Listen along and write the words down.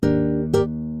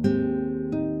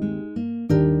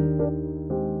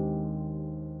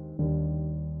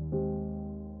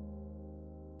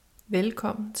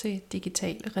Velkommen til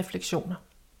Digitale Refleksioner.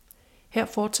 Her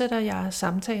fortsætter jeg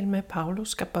samtale med Paolo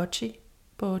Scarbocci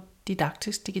på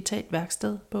Didaktisk Digitalt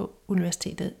Verksted på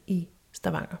Universitetet i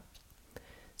Stavanger.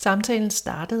 Samtalen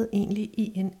startede egentlig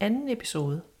i en anden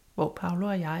episode, hvor Paolo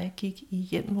og jeg gik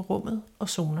igennem rummet og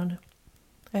sonene.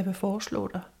 Jeg vil foreslå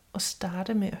dig at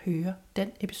starte med at høre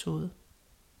den episode.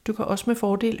 Du kan også med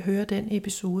fordel høre den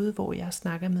episode, hvor jeg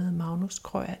snakker med Magnus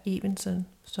Krøyer Evensen,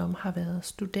 som har været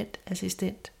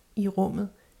studentassistent i rummet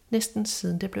næsten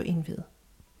siden det blev indviet.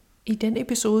 I den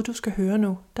episode, du skal høre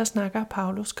nu, der snakker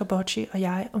Paolo Scarbocci og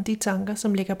jeg om de tanker,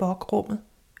 som ligger bag rummet,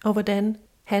 og hvordan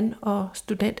han og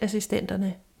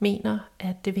studentassistenterne mener,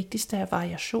 at det vigtigste er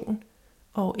variation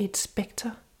og et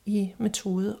spekter i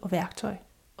metode og værktøj,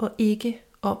 og ikke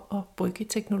om at bruke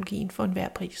teknologien for hver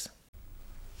pris.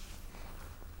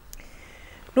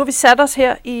 Nu har vi sat os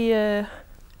her i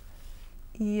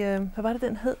hvad var det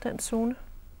den hed, den zone?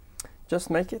 Just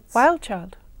Make It. Wild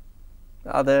Child.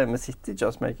 Ja, vi sitter i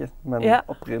Just Make It, men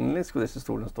opprinnelig skulle disse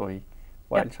stolene stå i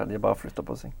Wild Child. De bare flytter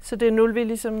på sig. Så det er nu, vi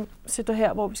ligesom sitter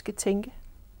her, hvor vi skal tænke.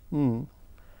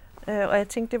 Og jeg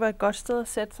tænkte, det var et godt sted at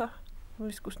sætte sig, når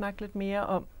vi skulle snakke lidt mere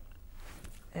om,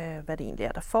 hvad det egentlig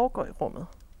er, der foregår i rummet.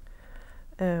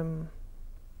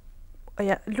 Og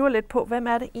jeg lurer lidt på, hvem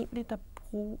er det egentlig,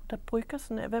 der bruger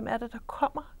sådan her? Hvem er det, der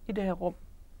kommer i det her rum?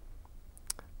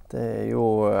 Det er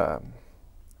jo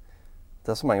det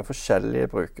er så mange forskjellige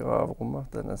brukere av rommet.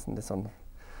 Det er nesten litt sånn,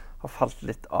 har falt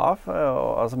litt av,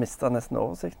 og altså mistet nesten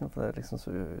oversikten, for det er liksom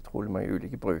så utrolig mange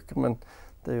ulike brukere. Men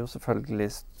det er jo selvfølgelig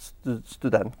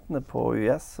studentene på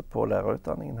UiS, på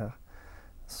lærerutdanningen her,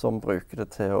 som bruker det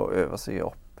til å øve seg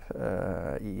opp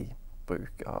i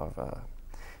bruk av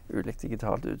ulikt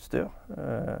digitalt utstyr.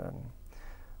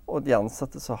 Og de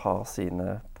ansatte som har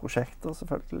sine prosjekter,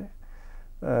 selvfølgelig.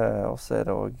 Og så er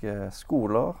det også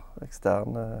skoler,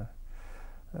 eksterne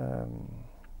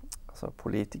altså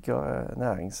politikere,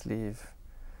 næringsliv.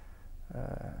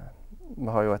 Vi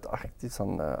har jo et aktivt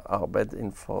sånn arbeid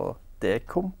innenfor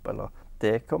DKOMP, eller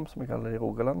DKOM som vi kaller det i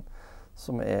Rogaland,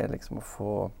 som er liksom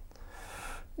å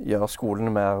gjøre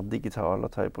skolene mer digitale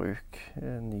og ta i bruk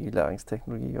ny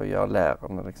læringsteknologi og gjøre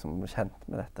lærerne liksom kjent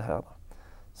med dette her. Da.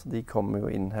 Så de kommer jo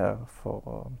inn her for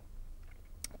å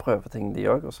prøve ting de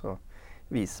også, og så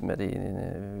viser vi de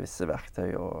visse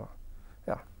verktøy og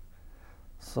ja.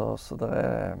 Så det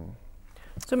er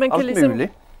så man alt ligesom, mulig.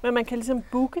 Men man kan ligesom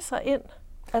booke sig ind.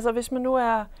 Altså hvis man nu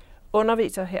er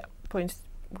underviser her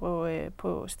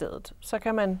på stedet, så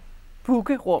kan man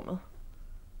booke rummet.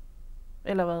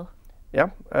 Eller hvad? Ja,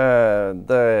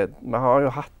 vi har jo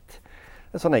hatt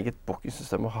et sånn eget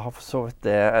bookingsystem, og har for så vidt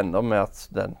det enda med at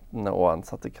studentene og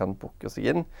ansatte kan booke seg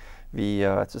inn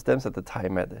via et system som heter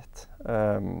Time Edit.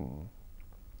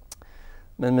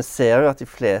 Men vi ser jo at de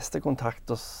fleste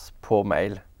kontakter oss på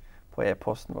mail, på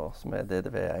e-posten vår, som er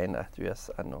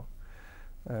ddv1@us.no.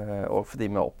 Og fordi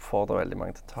vi oppfordrer veldig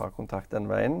mange til å ta kontakt den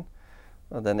veien.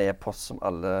 Og det er en e-post som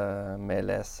alle vi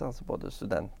leser, altså både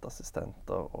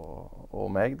studentassistenter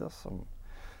og meg, da,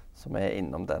 som er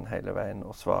innom den hele veien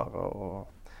og svarer. Og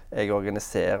jeg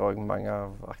organiserer også mange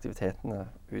av aktivitetene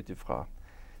ut ifra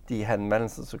de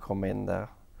henvendelsene som kommer inn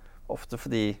der. Ofte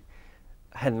fordi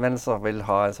henvendelser vil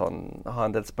ha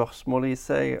en del spørsmål i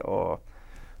seg, og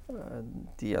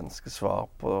de ønsker svar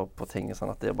på ting,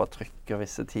 sånn at det å bare trykke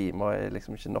visse timer er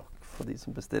liksom ikke nok for de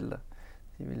som bestiller.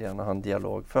 De vil gjerne ha en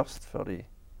dialog først, før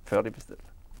de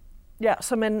bestiller. Ja,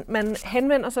 så man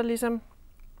henvender sig ligesom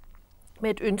med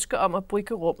et ønske om at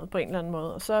bruge rummet på en eller anden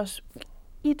måde, og så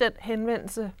i den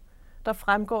henvendelse, der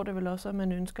fremgår det vel også, at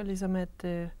man ønsker ligesom, at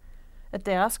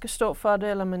deres skal stå for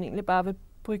det, eller man egentlig bare vil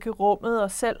bruge rummet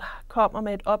og selv kommer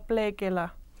med et oplæg, eller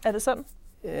er det sådan?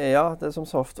 Ja, det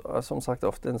er som sagt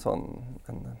ofte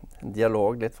en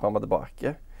dialog litt frem og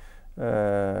tilbake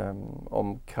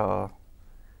om hva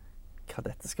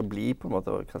dette skal bli, på en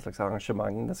måte, hva slags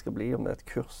arrangement det skal bli, om det er et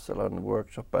kurs eller en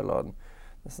workshop eller en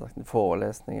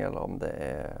forelesning, eller om det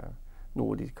er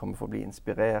noe de kommer for å bli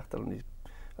inspirert, eller om de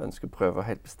ønsker å prøve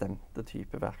helt bestemte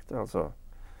type verktøy. Altså,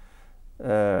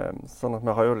 sånn at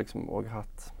vi har jo liksom også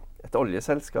hatt et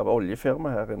oljeselskap, oljefirma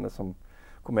her inne,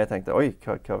 hvor vi tenkte, oi,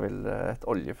 hva vil et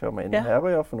oljefirma inne her å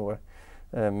gjøre for noe?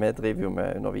 Vi driver jo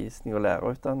med undervisning og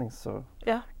lærerutdanning, så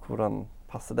hvordan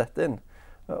passer dette inn?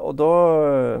 Og da,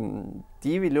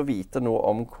 de vil jo vite noe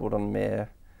om hvordan vi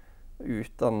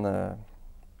utdanner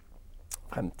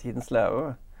fremtidens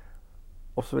lærere.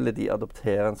 Og så ville de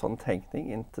adoptere en sånn tenkning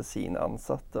inn til sine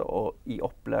ansatte, og i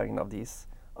opplæringen av deres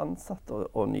ansatte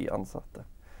og nye ansatte.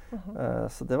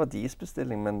 Så det var deres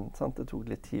bestilling, men sant, det tok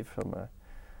litt tid før vi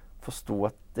forstod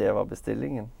at det var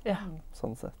bestillingen,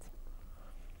 sånn sett.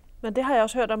 Men det har jeg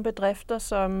også hørt om bedrifter,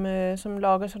 som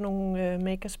lager sådan nogle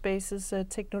makerspaces,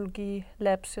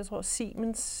 teknologilabs. Jeg tror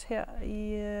Siemens her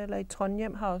i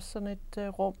Trondheim har også sådan et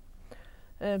rum.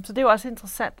 Så det er jo også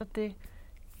interessant, at det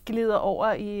glider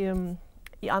over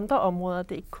i andre områder.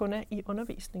 Det ikke kun er i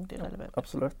undervisning, det er relevant.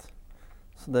 Absolutt.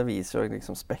 Så det viser jo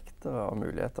liksom spekter av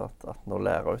muligheter at når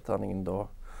lærerutdanningen da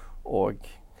og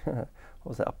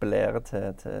appellerer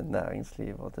til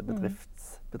næringsliv og til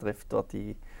bedrifter, at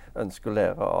de ønsker å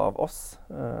lære av oss.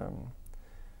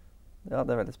 Ja,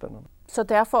 det er veldig spennende. Så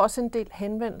derfor også en del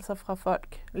henvendelser fra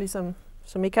folk, liksom,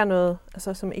 som ikke har noget,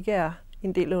 altså som ikke er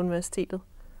en del af universitetet?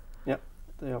 Ja,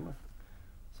 det gjør vi.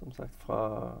 Som sagt,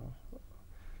 fra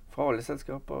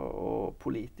oljeselskaper og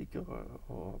politikere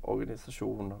og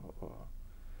organisasjoner og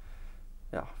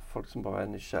ja, folk som bare er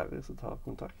nysgjerrige som tar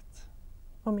kontakt.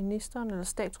 Og ministeren eller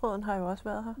statsråden har jo også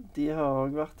været her? De har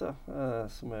også vært der,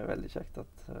 som er veldig kjekt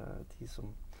at de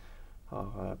som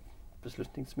har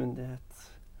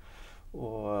beslutningsmyndighet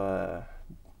og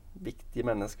viktige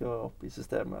mennesker oppe i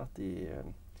systemet, at de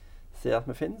ser at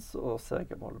vi finnes og ser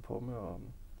hva vi holder på med og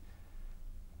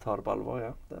tar det på alvor.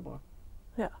 Ja, det er bra.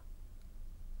 Ja.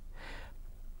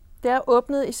 Det er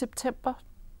åbnet i september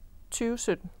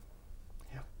 2017.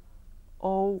 Ja.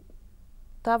 Og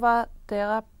der var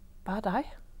dere bare deg?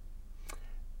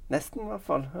 Nesten i hvert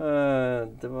fall.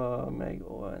 Det var meg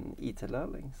og en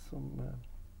IT-lærling som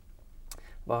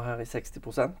var her i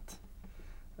 60%.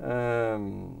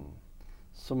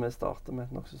 Så vi startet med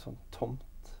et nokså sånn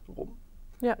tomt rom,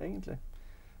 egentlig.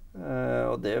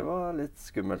 Og det var litt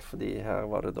skummelt, fordi her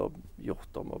var det da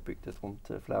gjort om å bygge et rom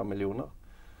til flere millioner.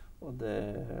 Og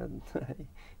det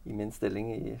i min stilling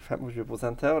i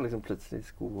 25% her, liksom plutselig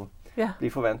skulle bli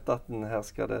forventet at her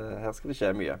skal det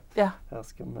skje mye. Ja. Her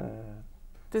skal vi...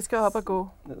 Det skal opp og gå.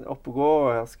 Opp og gå,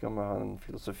 og her skal vi ha en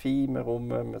filosofi med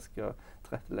rommet, vi skal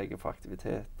tilrettelegge for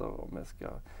aktiviteter, og vi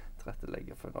skal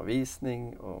tilrettelegge for undervisning,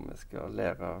 og vi skal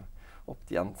lære opp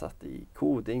de ansatte i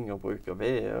koding og bruke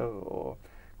hver, og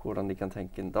hvordan de kan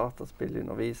tenke en dataspill i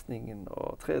undervisningen,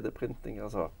 og 3D-printing,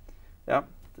 altså. Ja,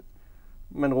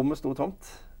 men rommet stod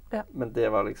tomt. Ja. Men det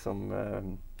var liksom,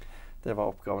 det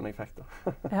var oppgaven jeg fikk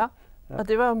da. Ja, og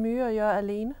det var jo mye å gjøre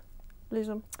alene,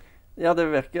 liksom. Ja,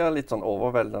 det virker litt sånn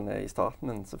overveldende i starten,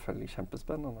 men selvfølgelig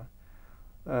kjempespennende.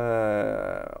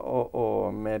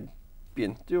 Og vi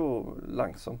begynte jo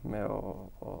langsomt med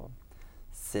å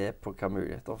se på hva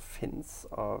muligheter finnes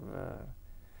av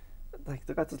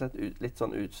rett og slett litt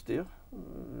sånn utstyr.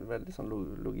 Veldig sånn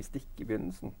logistikk i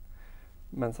begynnelsen.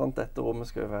 Men sant, dette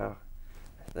rommet skal jo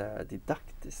være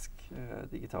Didaktisk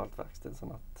Digitalt Verksted,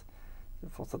 sånn at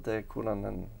det fortsatt er hvordan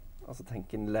en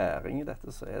tenker en læring i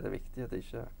dette, så er det viktig at det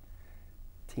ikke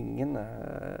tingene,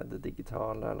 det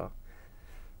digitale eller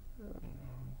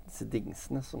disse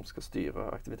dingsene som skal styre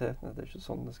aktivitetene, det er ikke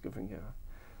sånn det skal fungere.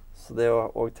 Så det å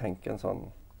også tenke en sånn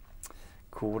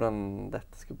hvordan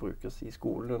dette skal brukes i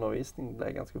skoleundervisning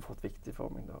ble ganske fort viktig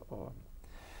for meg da. Og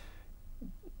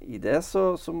i det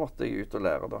så måtte jeg ut og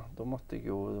lære da. Da måtte jeg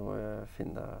jo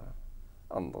finne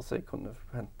andre så jeg kunne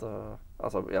hente,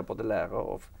 altså både lære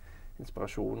og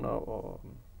inspirasjoner, og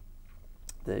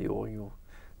det gjorde jeg jo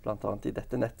blant annet i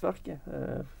dette nettverket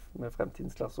med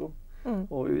Fremtidens klasserom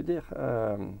og udir.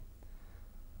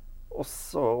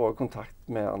 Også og kontakt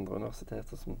med andre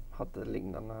universiteter som hadde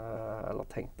lignende, eller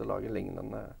tenkte å lage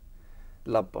lignende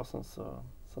labber sånn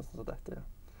som dette.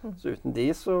 Ja. Så uten de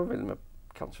så ville vi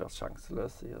kanskje vært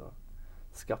sjanseløse i å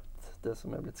skapt det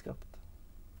som er blitt skapt.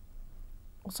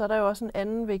 Og så er det jo også en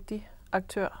annen viktig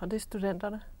aktør, og det er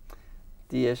studenterne.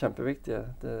 De er kjempeviktige.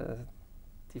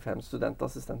 De 5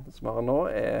 studentassistentene som vi har nå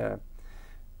er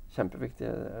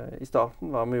kjempeviktige. I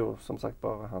starten var vi jo som sagt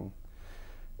bare han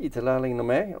IT-lærlingen og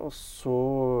meg, og så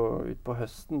ut på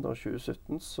høsten da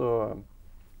 2017 så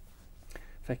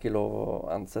fikk jeg lov å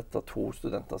ansette 2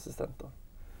 studentassistenter.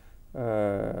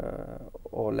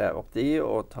 Og lære opp de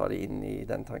og ta de inn i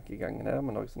den tankegangen her,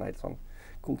 men også helt sånn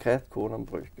konkret, hvordan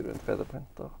bruker du en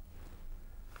 3D-printer?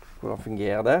 Hvordan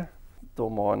fungerer det? Da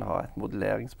må en ha et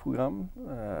modelleringsprogram.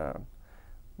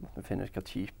 Vi finner ut hva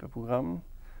type program.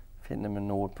 Finner vi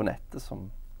noe på nettet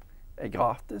som er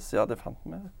gratis? Ja, det fant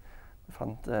vi. Vi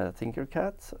fant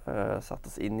Thinkercad, satte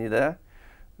oss inn i det.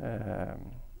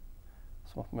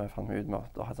 Så fant vi ut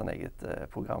med å ha et eget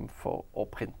program for å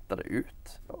printe det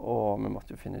ut. Og vi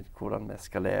måtte jo finne ut hvordan vi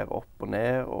skalerer opp og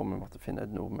ned, og vi måtte finne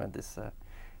ut noe med disse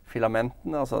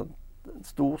filamentene. Altså en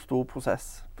stor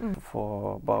prosess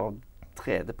for bare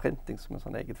 3D-printing som et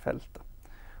sånn eget felt.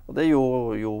 Og det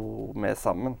gjorde jo vi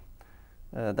sammen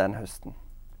den høsten.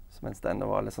 Så mens denne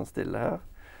var litt sånn stille her,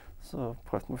 så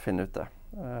prøvde vi å finne ut det.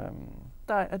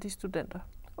 Der er de studenter?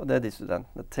 og det er de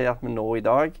studentene. Til at vi nå i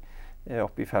dag er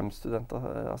oppe i 5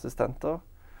 studentassistenter.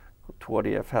 2 av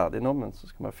de er ferdige nå, men så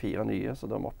skal vi ha 4 nye, så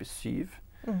da er vi oppe i 7.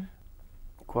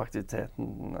 Hvor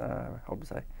aktiviteten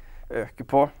øker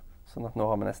på. Sånn at nå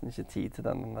har vi nesten ikke tid til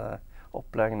den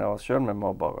opplæringen av oss selv. Vi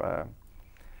må bare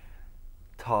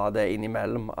ta det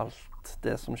innimellom alt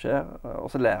det som skjer. Og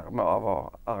så lærer vi av å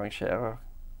arrangere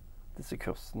disse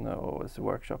kursene og disse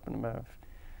workshopene.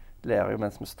 Vi lærer jo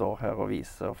mens vi står her og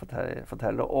viser og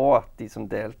forteller. Og at de som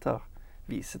deltar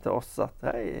viser til oss at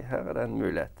hei, her er det en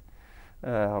mulighet.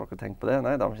 Har dere tenkt på det?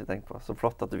 Nei, det har vi ikke tenkt på. Så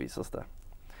flott at du viser oss det.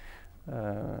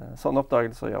 Sånne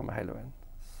oppdagelser gjør vi hele veien.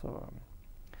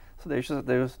 Så det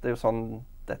er jo sånn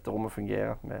dette rommet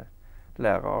fungerer, at vi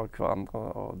lærer av hverandre,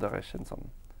 og det er ikke en sånn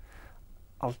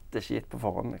alt er ikke gitt på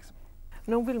forhånd, liksom.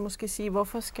 Noen vil måske sige,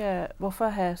 hvorfor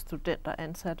have studenter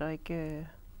ansat og ikke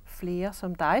flere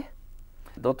som deg?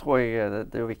 Da tror jeg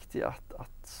det er jo viktig at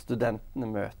studentene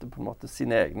møter på en måte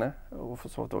sine egne, og for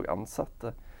så vidt også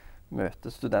ansatte møter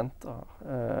studenter.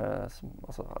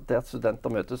 Det at studenter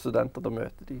møter studenter, da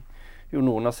møter de jo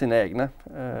noen av sine egne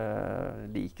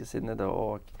likesinnede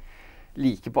og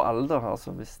like på alder.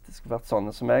 Altså hvis det skulle vært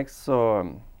sånne som meg, så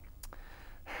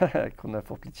kunne jeg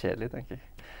fått litt kjedelig, tenker jeg.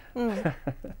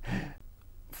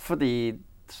 Fordi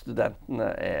studentene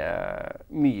er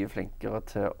mye flinkere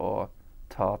til å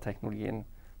ta teknologien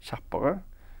kjappere,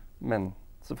 men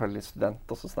selvfølgelig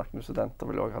studenter som snakker med studenter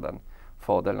vil også ha den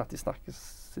fordelen at de snakker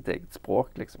sitt eget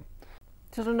språk, liksom.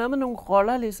 Så det er noget med nogle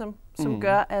roller, liksom, som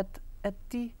gør, at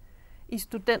de i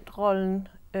studentrollen,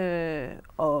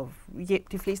 og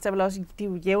de fleste er vel også, de er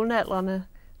jo jævnaldrende,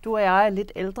 du og jeg er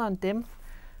lidt ældre end dem,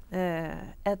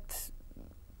 at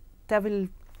der vil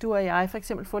du og jeg for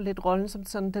eksempel få lidt rollen som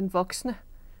sådan den voksne,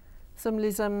 som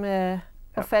ligesom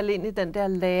at falde ind i den der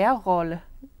lærerrolle,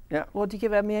 hvor de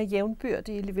kan være mere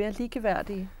jævnbyrdige, mere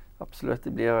likeværdige. Absolutt.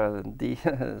 De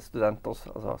studenter,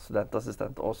 altså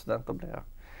studentassistenter og studenter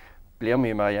blir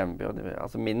mye mer jevnbyrdige.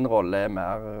 Altså min rolle er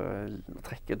mer å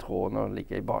trekke tråden og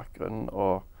ligge i bakgrunnen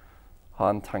og ha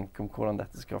en tanke om hvordan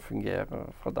dette skal fungere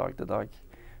fra dag til dag.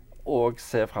 Og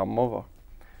se fremover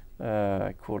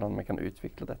hvordan vi kan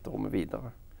utvikle dette rommet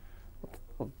videre.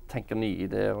 Og tenke nye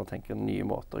ideer og tenke nye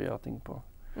måter å gjøre ting på.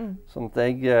 Sånn at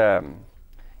jeg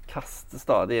kaster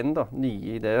stadig inn da,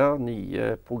 nye ideer,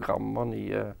 nye programmer,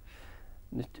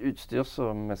 nytt utstyr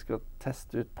som vi skal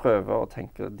teste ut, prøve å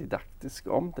tenke didaktisk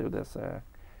om. Det er jo det som er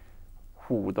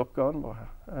hovedoppgaven vår her.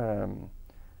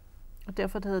 Og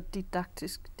derfor det hedder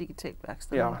Didaktisk Digitalt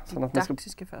Verksted. Ja, sånn at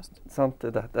didaktiske først. Sant,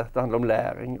 dette handler om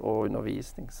læring og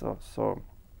undervisning.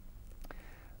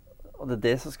 Og det er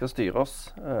det som skal styre oss.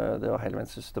 Det er å hele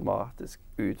veien systematisk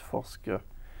utforske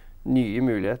nye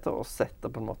muligheter og sette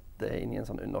på en måte inn i en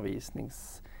sånn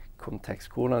undervisningskontekst.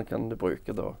 Hvordan kan du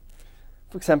bruke da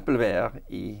for eksempel hver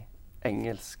i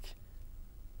engelsk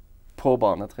på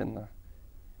barnetrinnet,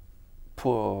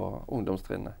 på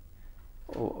ungdomstrinnet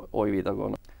og i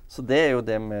videregående. Så det er jo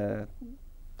det vi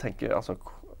tenker, altså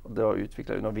det å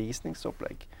utvikle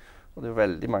undervisningsopplegg. Og det er jo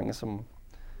veldig mange som,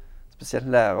 spesielt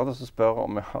lærere, som spør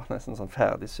om vi har nesten sånn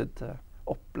ferdigsydd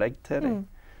opplegg til dem.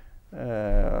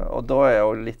 Og da er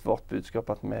jo litt vårt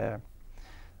budskap at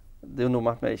det er jo noe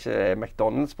med at vi ikke er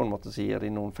McDonald's på en måte, så gir de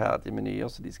noen ferdige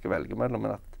menyer så de skal velge mellom,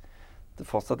 men at det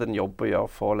fortsatt er en jobb å gjøre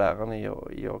for lærerne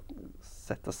i å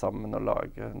sette sammen og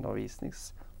lage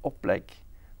undervisningsopplegg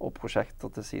og prosjekter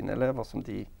til sine elever som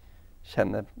de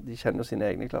kjenner jo sine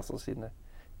egne klasser og sine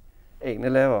egne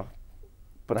elever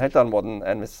på en helt annen måte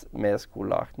enn hvis vi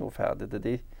skulle lagt noe ferdig til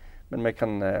de. Men vi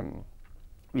kan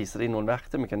vise dem noen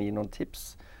verktøy, vi kan gi noen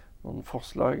tips, noen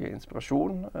forslag,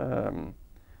 inspirasjon,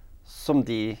 som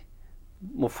de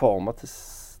må forme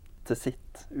til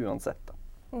sitt uansett.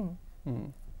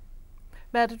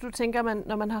 Hvad er det, du tænker,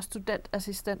 når man har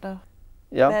studentassistenter?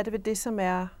 Ja. Hvad er det ved det, som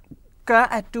gør,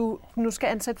 at du nu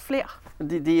skal ansætte flere?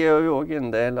 De er jo også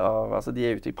en del av, altså de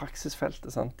er ute i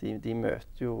praksisfeltet, sant? De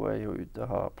møter jo, er jo ute og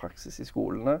har praksis i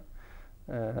skolene,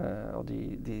 og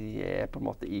de er på en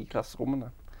måte i klasserommene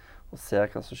og ser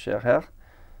hva som skjer her.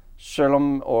 Selv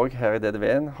om også her i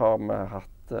DDV-en har vi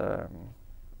hatt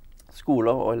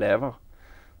skoler og elever.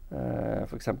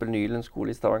 For eksempel Nylund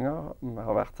skole i Stavanger. Vi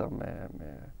har vært her med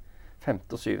 5.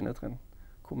 og 7. trinn,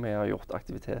 hvor vi har gjort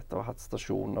aktiviteter og hatt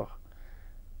stasjoner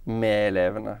med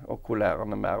elevene, og hvor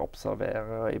lærerne mer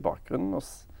observerer i bakgrunnen og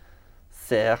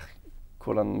ser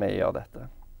hvordan vi gjør dette.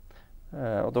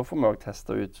 Og da får vi også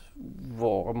teste ut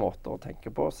våre måter å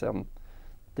tenke på, og se om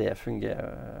det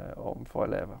fungerer overfor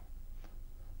elever.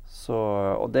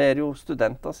 Og det er jo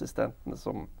studentassistentene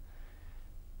som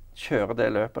kjører det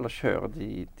løpet, eller kjører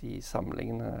de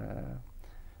samlingene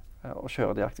og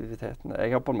kjører de aktivitetene.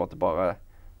 Jeg har på en måte bare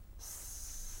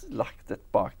lagt et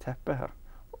bakteppe her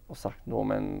og sagt noe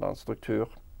med en eller annen struktur,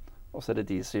 og så er det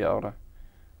de som gjør det.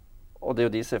 Og det er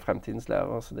jo de som er fremtidens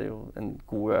lærere, så det er jo en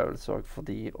god øvelse også for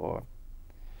de å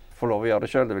få lov å gjøre det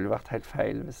selv. Det ville jo vært helt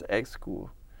feil hvis jeg skulle,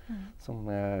 som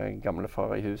gamle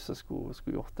far i huset, skulle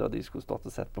gjort det, og de skulle stått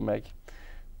og sett på meg.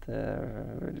 Det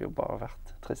ville jo bare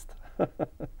vært trist.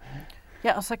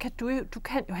 Ja, og så kan du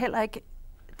kan jo heller ikke,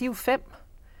 de er jo 5,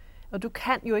 og du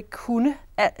kan jo ikke kunne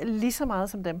lige så meget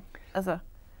som dem. Altså.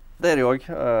 Det er det jo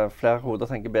også. Flere hoder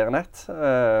tenker bedre enn ett,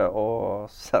 og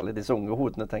særlig disse unge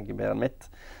hodene tenker bedre enn mitt.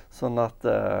 Sånn at,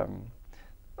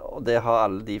 og det har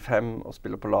alle de 5 å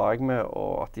spille på lag med,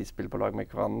 og at de spiller på lag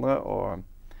med hverandre, og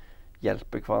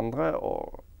hjelper hverandre,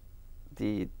 og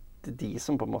det er de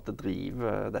som på en måte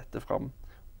driver dette fram,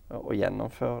 og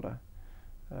gjennomfører det.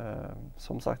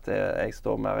 Som sagt, jeg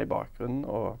står mer i bakgrunnen,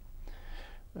 og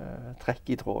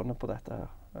trekker i trådene på dette her.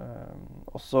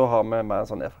 Og så har vi mer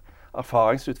sånn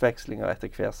erfaringsutvekslinger etter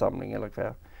hver samling eller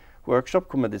hver workshop,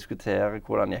 hvor vi diskuterer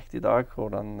hvordan gikk det i dag,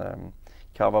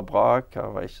 hva var bra, hva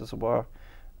var ikke så bra.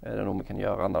 Er det noe vi kan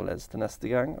gjøre annerledes til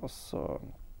neste gang? Og så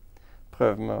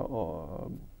prøver vi å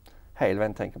hele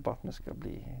veien tenke på at vi skal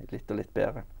bli litt og litt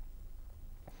bedre.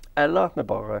 Eller at vi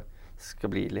bare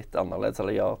skal bli litt annerledes,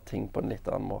 eller gjøre ting på en litt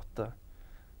annen måte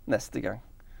neste gang.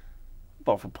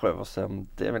 Bare for å prøve å se om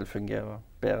det vil fungere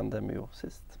bedre enn det vi gjorde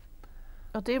sist.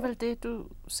 Og det er vel det, du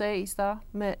sagde i start,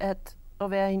 med å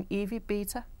være i en evig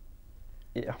beta?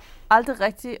 Ja. Aldrig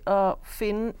rigtig at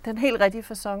finde den helt rigtige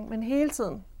fasong, men hele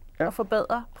tiden at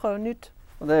forbedre, prøve nyt.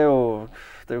 Og det er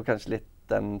jo kanskje litt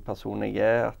den personen jeg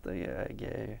er, at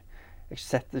jeg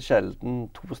setter sjelden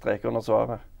 2 streker under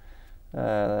svaret.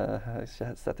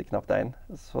 Jeg setter knapt 1.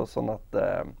 Sånn at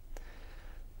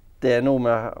det er noe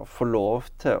med å få lov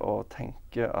til å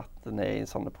tenke at en er i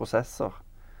sånne prosesser,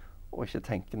 og ikke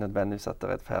tenke nødvendigvis at det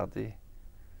er et ferdig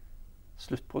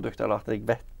sluttprodukt, eller at jeg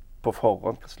vet på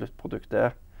forhånd hva sluttproduktet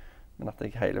er, men at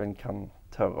jeg hele veien kan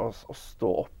tørre å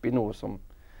stå opp i noe som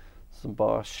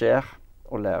bare skjer,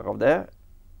 og lære av det,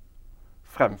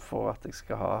 fremfor at jeg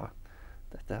skal ha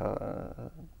dette her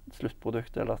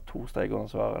sluttproduktet, eller 2 streker under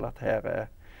svaret, eller at her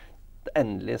er det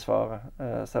endelige svaret.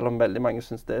 Selv om veldig mange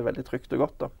synes det er veldig trygt og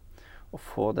godt da, å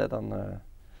få det den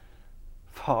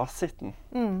fasiten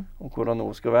om hvordan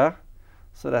noe skal være.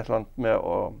 Så det er et eller annet med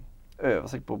å øve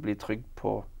seg på å bli trygg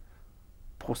på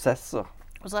prosesser.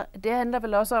 Altså, det handler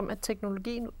vel også om, at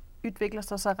teknologien udvikler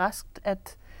sig så raskt,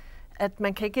 at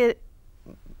man kan ikke,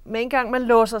 med en gang man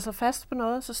låser sig fast på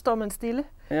noget, så står man stille.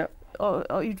 Ja.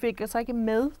 Og udvikler sig ikke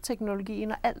med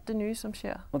teknologien og alt det nye som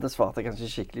skjer. Og det svarte jeg kanskje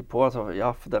skikkelig på. Altså,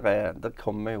 ja, for det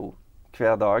kommer jo,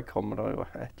 hver dag kommer det jo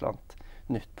et eller annet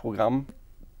nytt program.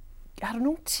 Har du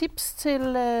nogle tips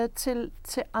til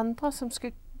andre, som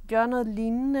skal gøre noget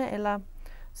lignende, eller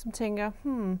som tænker,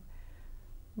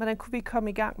 hvordan kunne vi komme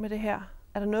i gang med det her?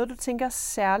 Er der noget, du tænker er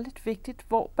særligt vigtigt?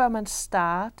 Hvor bør man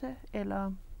starte?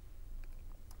 Eller?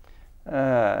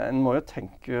 En må jo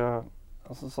tenke,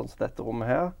 altså sånn som dette rommet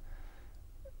her,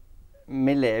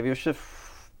 vi lever jo ikke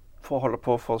for å holde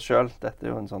på for oss selv. Dette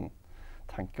er jo en sånn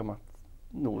tanke om at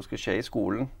noe skal skje i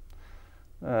skolen.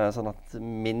 Sånn at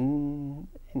min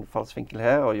innfallsvinkel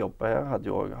her og jobbe her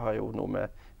har jo noe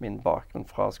med min bakgrunn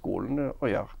fra skolen å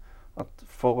gjøre. At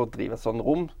for å drive et sånt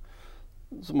rom,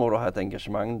 så må du ha et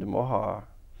engasjement, du må ha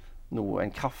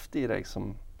en kraft i deg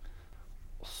som...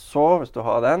 Så hvis du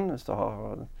har den, hvis du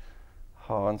har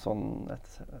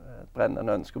et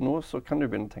brennende ønske om noe, så kan du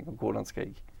begynne å tenke om hvordan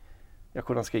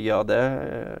skal jeg gjøre det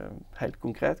helt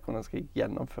konkret, hvordan skal jeg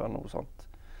gjennomføre noe sånt.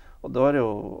 Og da er det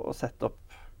jo å sette opp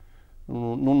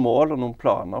noen mål og noen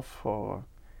planer for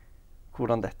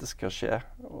hvordan dette skal skje.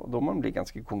 Og da må man bli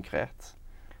ganske konkret.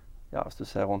 Ja, hvis du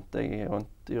ser rundt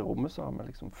i rommet, så har vi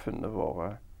liksom funnet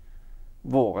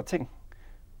våre ting.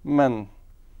 Men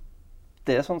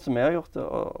det er sånn som vi har gjort det,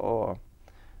 og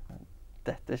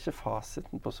dette er ikke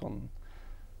fasiten på sånn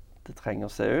det trenger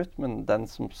å se ut, men den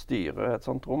som styrer et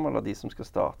sånt rom, eller de som skal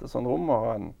starte et sånt rom, må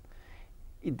ha en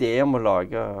idé om å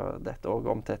lage dette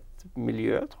også om til et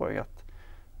miljø, tror jeg.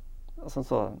 Altså,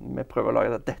 så vi prøver å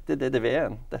lage det. Dette er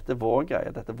DDV-en, dette er vår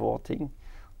greie, dette er vår ting.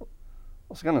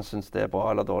 Og så kan en synes det er bra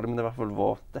eller dårlig, men det er i hvert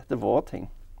fall dette er vår ting.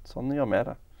 Sånn gjør vi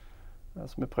det.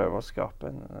 Så vi prøver å skape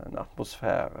en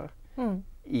atmosfære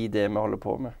i det vi holder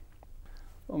på med.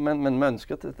 Men vi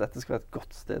ønsker at dette skal være et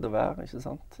godt sted å være, ikke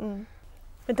sant?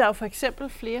 Men der er jo for eksempel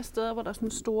flere steder, hvor der er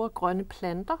sådan store grønne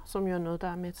planter, som jo er noget,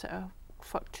 der er med til at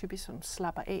folk typisk sådan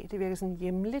slapper af. Det virker sådan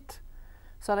hjemligt.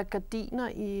 Så er der gardiner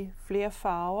i flere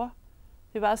farver.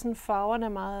 Det er bare sådan, farverne er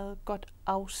meget godt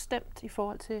afstemt i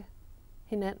forhold til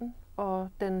hinanden. Og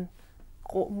den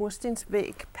grå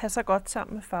murstensvæg passer godt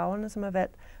sammen med farverne, som er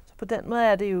valgt. Så på den måde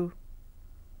er det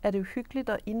jo hyggeligt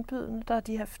og indbydende. Der er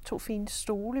de her 2 fine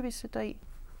stole, vi sidder i.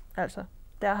 Altså,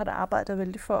 der har der arbejdet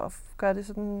vældig for at gøre det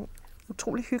sådan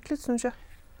utrolig hyggeligt, synes jeg.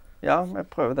 Ja, jeg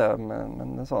prøver det, men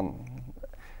det er sånn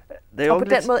det er og på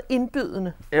den måde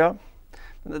indbydende. Ja,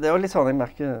 men det er jo litt sånn jeg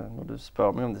merker når du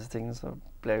spør meg om disse tingene, så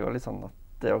blir jeg jo litt sånn at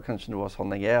det er jo kanskje noe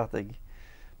sånn jeg er, at jeg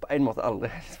på en måte aldri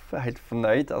er helt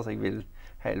fornøyd. Altså, jeg vil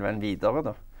hele veien videre,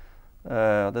 da.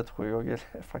 Og det tror jeg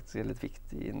også faktisk er litt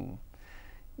viktig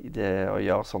i det å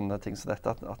gjøre sånne ting som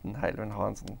dette, at en hele veien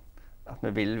har en sånn, at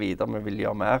vi vil videre, vi vil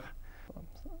gjøre mer.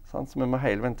 Så vi må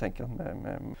hele veien tenke at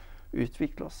vi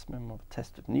utvikler oss, vi må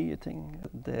teste ut nye ting.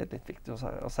 Det er litt viktig å si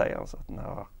altså, at en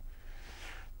har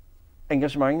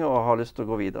engasjement og har lyst til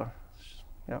å gå videre.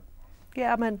 Ja.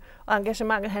 Ja, og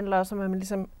engagementet handler også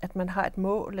om at man har et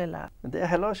mål, eller? Men det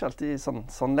er heller ikke alltid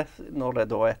sånn lett når det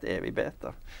da er et evig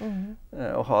bete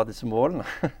å ha disse målene.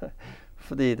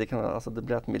 Fordi det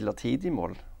blir et midlertidig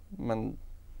mål. Men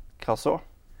hva så?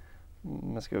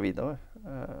 Vi skal jo videre.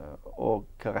 Og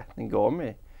hva retning går vi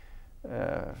i?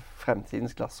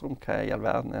 Fremtidens klasserom, hva i all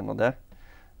verden er nå det?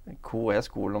 Hvor er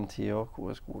skolen om 10 år? Hvor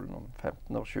er skolen om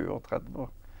 15 år, 20 år, 30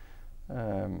 år?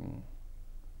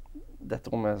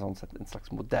 Dette rommet er sånn sett en slags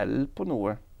modell på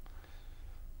noe,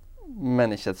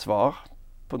 men ikke et svar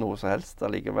på noe som helst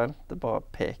allikevel. Det bare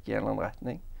peker i en eller annen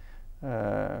retning.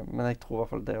 Men jeg tror i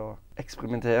hvert fall det å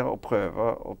eksperimentere og prøve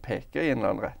å peke i en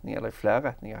eller annen retning, eller i flere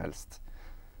retninger helst,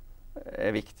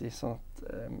 er viktig. Sånn at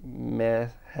vi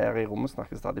her i rommet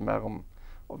snakker stadig mer om,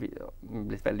 og vi er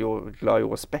blitt veldig glad i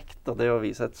ordet spekter, det å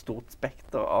vise et stort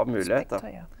spekter av muligheter.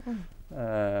 Spekter, ja.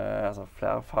 Altså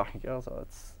flere farger, altså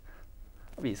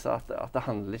å vise at det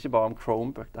handler ikke bare om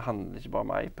Chromebook, det handler ikke bare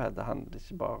om iPad, det handler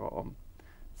ikke bare om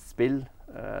spill,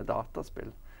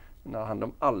 dataspill, men det handler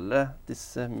om alle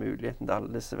disse mulighetene,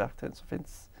 alle disse verktøyene som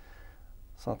finnes,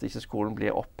 sånn at ikke skolen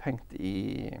blir opphengt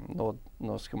i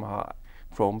nå skal vi ha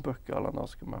Chromebook, eller nå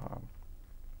skal vi ha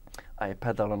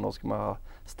iPad, eller nå skal vi ha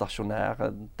stasjonære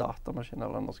datamaskiner,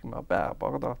 eller nå skal vi ha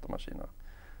bærbare datamaskiner.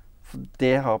 For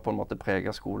det har på en måte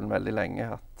preget skolen veldig lenge,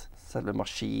 at selve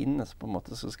maskinene som på en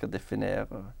måte skal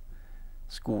definere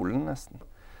skolen nesten.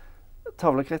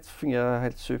 Tavlekritt fungerer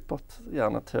helt supert,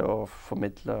 gjerne til å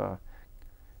formidle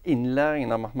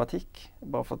innlæringen av matematikk.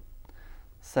 Bare for å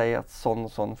si at sånn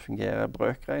og sånn fungerer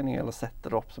brøkregning, eller sette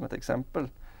det opp som et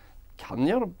eksempel. Kan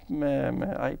gjøre det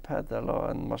med iPad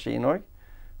eller en maskin også,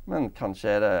 men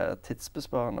kanskje er det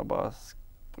tidsbesparende å bare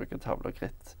bruke tavle og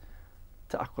kritt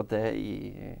til akkurat det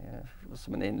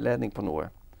som en innledning på noe.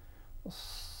 Og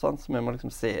sånn så vi må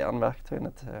liksom se an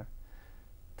verktøyene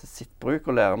til sitt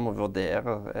bruk, og læreren må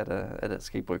vurdere,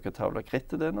 skal jeg bruke tavle og kritt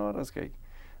til det nå, eller skal jeg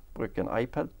bruke en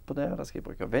iPad på det, eller skal jeg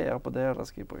bruke VR på det, eller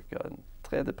skal jeg bruke en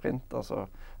 3D-print, eller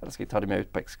skal jeg ta dem med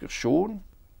ut på ekskursjon?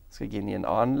 Skal jeg inn i en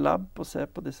annen lab og se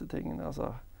på disse tingene?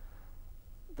 Altså,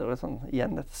 det er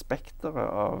igjen et spekter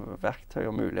av verktøy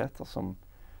og muligheter som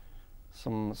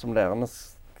lærerne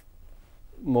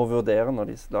må vurdere når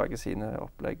de lager sine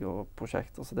opplegg og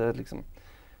prosjekter. Så det er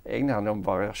egentlig handler om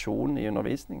variasjon i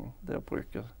undervisningen. Det å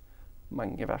bruke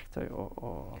mange verktøy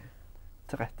og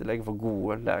tilrettelegge for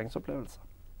gode læringsopplevelser.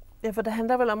 Ja, for det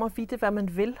handler vel om at vite, hvad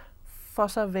man vil, for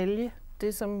så at vælge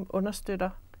det, som understøtter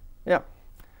det,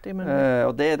 man vil.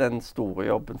 Og det er den store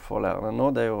jobben for lærerne nå.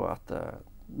 Det er jo at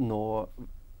nå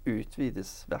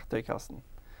utvides verktøykassen.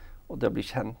 Og det å bli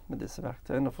kjent med disse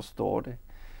verktøyene og forstå dem.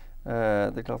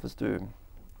 Det er klart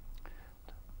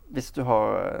hvis du har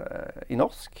i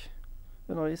norsk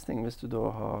undervisning, hvis du da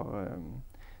har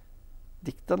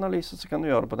diktanalyse, så kan du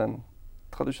gjøre det på den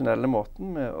tradisjonelle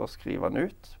måten med å skrive den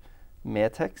ut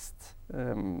med tekst,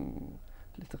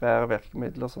 litterære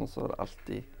virkemidler, sånn som det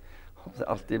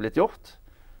alltid er blitt gjort.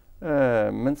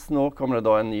 Mens nå kommer det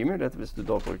da en ny mulighet. Hvis du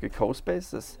da bruker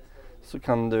CoSpaces, så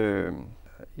kan du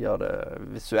gjøre det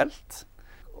visuelt,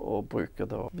 og bruke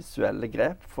da visuelle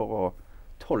grep for å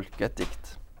tolke et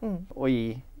dikt. Og i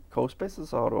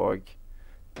CoSpaces så har du også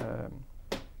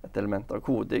et element av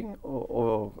koding,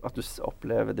 og at du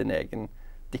opplever din egen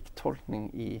dikttolkning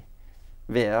i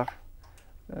VR.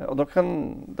 Og da det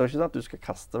er ikke sånn at du skal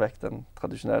kaste vekk den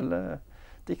tradisjonelle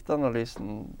diktanalysen.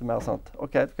 Det er mer sånn at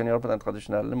ok, du kan gjøre det på den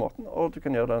tradisjonelle måten, og du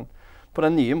kan gjøre den på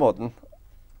den nye måten.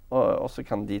 Og så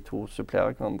kan de to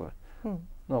supplere hverandre.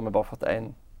 Nå har vi bare fått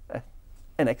en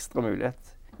ekstra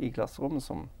mulighet i klasserommet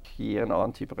som gir en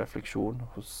annen type refleksjon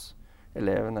hos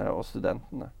elevene og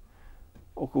studentene.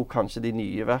 Og hvor kanskje de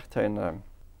nye verktøyene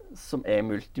som er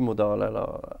multimodale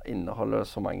eller inneholder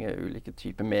så mange ulike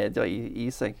typer medier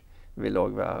i seg, vil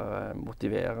også være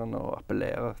motiverende og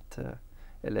appellere til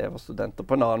elever og studenter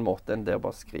på en annen måte enn det å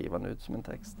bare skrive den ut som en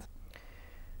tekst.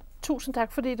 Tusind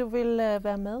tak, fordi du vil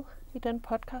være med i den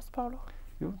podcast, Paolo.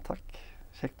 Jo, takk.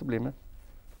 Kjekt å bli med.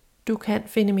 Du kan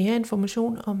finde mere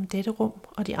information om dette rum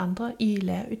og de andre i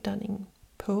læreruddanningen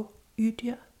på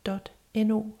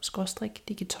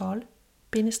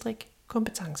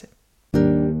udir.no/digitale-kompetence.